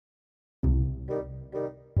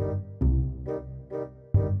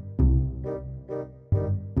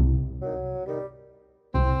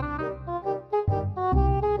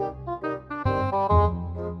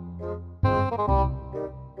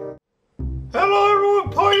Hello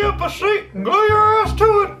everyone, pull you up a seat and glue your ass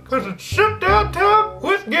to it, cause it's sit-down time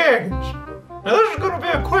with Gaggens. Now this is gonna be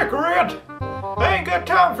a quick rant. I ain't got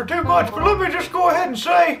time for too much, but let me just go ahead and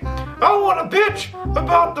say, I want to bitch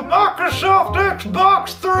about the Microsoft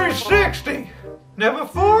Xbox 360. Now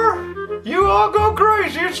before you all go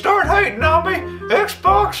crazy and start hating on me,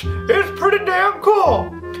 Xbox is pretty damn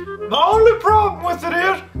cool. My only problem with it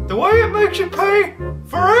is the way it makes you pay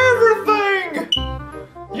for everything.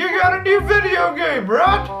 You got a new video game,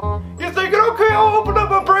 right? You're thinking, okay, I'll open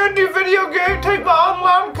up a brand new video game, take my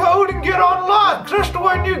online code and get online, because that's the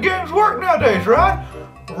way new games work nowadays, right?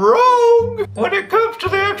 Wrong! When it comes to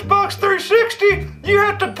the Xbox 360, you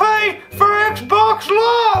have to pay for Xbox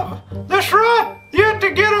Live. That's right, you have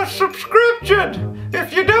to get a subscription.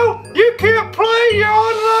 If you don't, you can't play your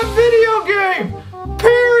online video game,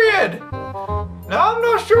 period. Now, I'm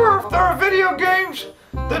not sure if there are video games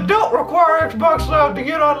that don't require Xbox Live to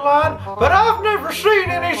get online, but I've never seen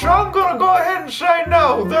any, so I'm gonna go ahead and say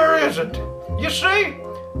no, there isn't. You see,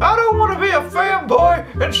 I don't want to be a fanboy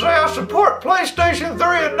and say I support PlayStation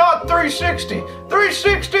 3 and not 360.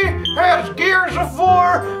 360 has Gears of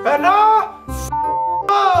War, and I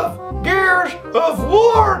love Gears of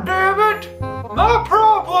War, damn it! My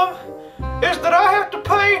problem is that I have to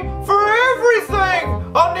pay for everything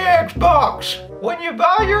on the Xbox. When you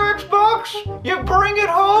buy your Xbox, you bring it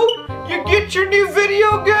home, you get your new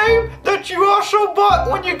video game that you also bought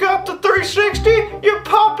when you got the 360, you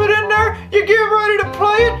pop it in there, you get ready to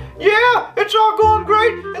play it, yeah, it's all going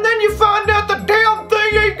great, and then you find out the damn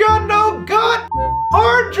thing ain't got no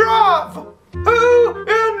hard drive. Who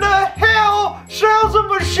in the hell sells a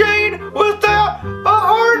machine without a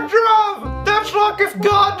hard drive? That's like if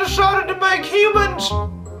God decided to make humans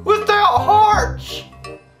without hearts.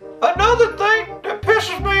 Another thing that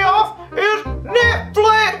pisses me off is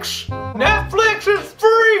Netflix. Netflix is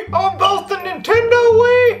free on both the Nintendo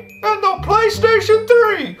Wii and the PlayStation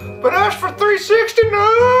 3. But as for 360,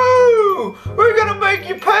 no! We're gonna make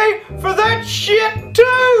you pay for that shit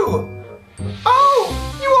too! Oh,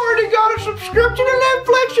 you already got a subscription to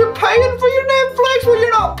Netflix? You're paying for your Netflix? Well,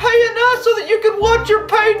 you're not paying us so that you can watch your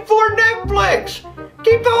paid-for Netflix.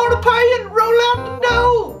 Keep on paying, roll out the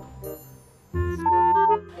dough.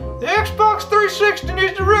 The Xbox 360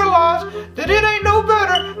 needs to realize that it ain't no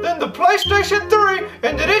better than the PlayStation 3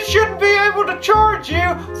 and that it shouldn't be able to charge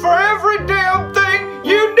you for every damn thing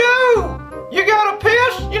you do. You got a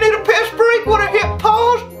piss? You need a piss break? Want to hit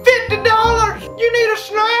pause? $50. You need a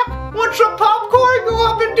snack? Want some popcorn? Go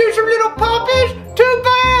up and do some little poppies? Too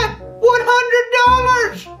bad. $100.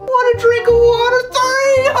 Want a drink of water?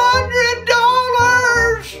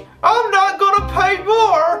 $300. I'm not gonna pay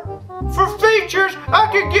more for features I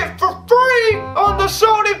can get for free on the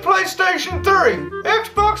Sony PlayStation 3.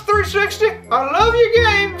 Xbox 360, I love your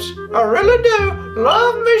games. I really do.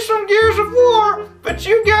 Love me some Gears of War, but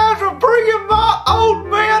you guys are bringing my old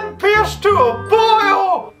man piss to a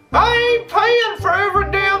boil. I ain't paying for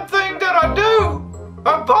every damn thing that I do.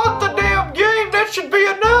 I bought the damn game, that should be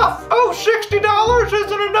enough. Oh, $60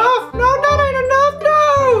 isn't enough? No, that ain't enough,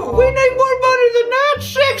 no. We need more money than that.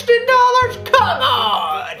 $60, come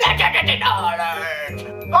on. $60.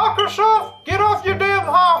 Microsoft, get off your damn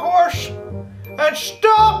high horse and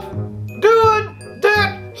stop doing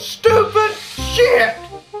that stupid shit.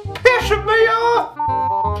 Pissing me off.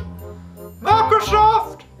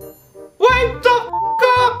 Microsoft, wake the f***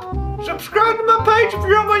 up. Subscribe to my page if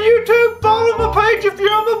you're on my YouTube. Follow my page if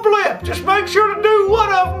you're on my blip. Just make sure to do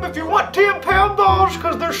one of them if you want 10-pound balls,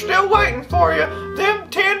 because they're still waiting for you. Them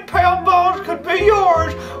 10-pound balls could be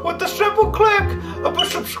yours with the simple click of a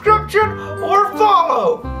subscription or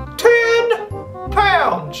follow. 10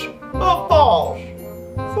 pounds of balls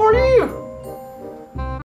for you.